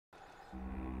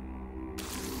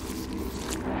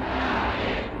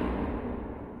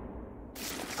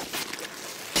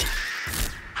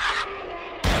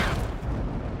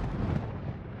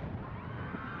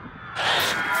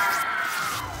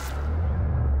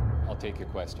take your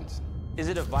questions. Is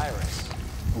it a virus?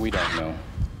 We don't know.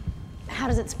 How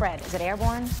does it spread? Is it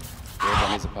airborne?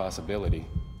 Airborne is a possibility.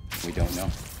 We don't know.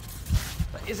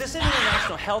 Is this an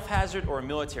international health hazard or a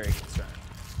military concern?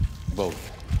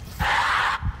 Both.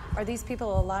 Are these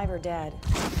people alive or dead?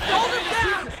 Hold him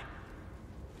down!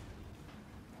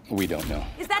 We don't know.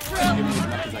 Is that true?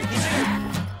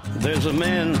 There's a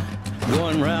man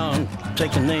going around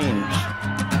taking names,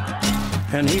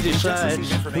 and he decides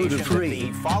who to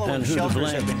free and who to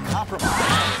blame.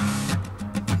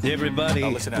 Everybody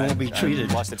won't be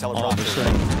treated all the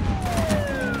same.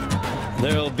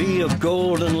 There'll be a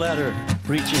golden ladder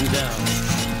reaching down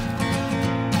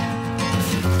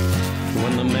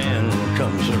when the man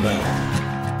comes around.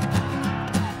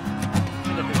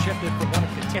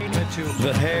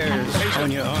 The hairs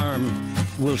on your arm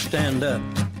will stand up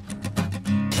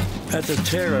at the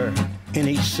terror in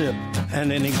each sip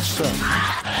and in each sup.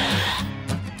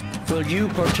 Will you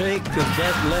partake of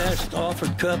that last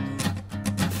offered cup,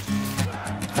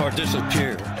 or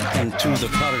disappear into the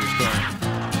potter's garden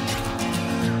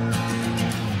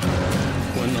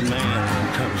when the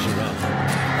man comes around?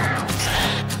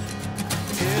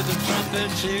 Hear the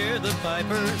trumpets, hear the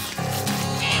pipers,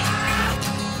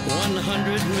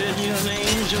 100 million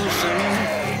angels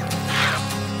singing.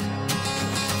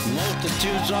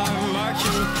 Multitudes are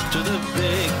marching to the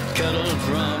big kettle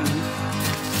drum.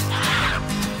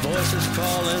 Voices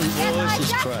calling,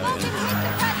 voices crying.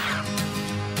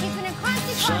 He's been in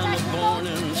constant Some contact are born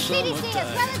with in the CDC as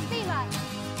summertime.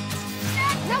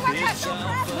 well as FEMA. It's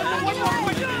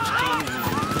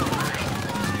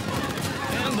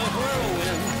and the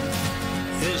whirlwind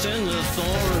is in the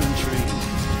thorn tree.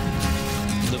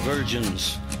 The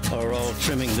virgins are all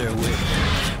trimming their wigs.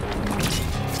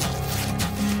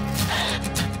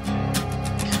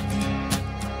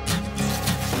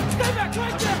 Stay back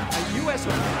right there! A U.S.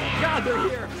 God, they're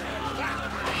here!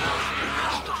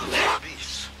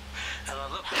 Beast, and I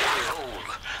looked, and behold,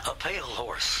 a pale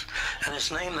horse, and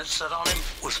his name that sat on him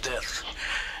was Death,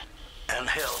 and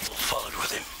hell followed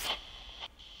with him.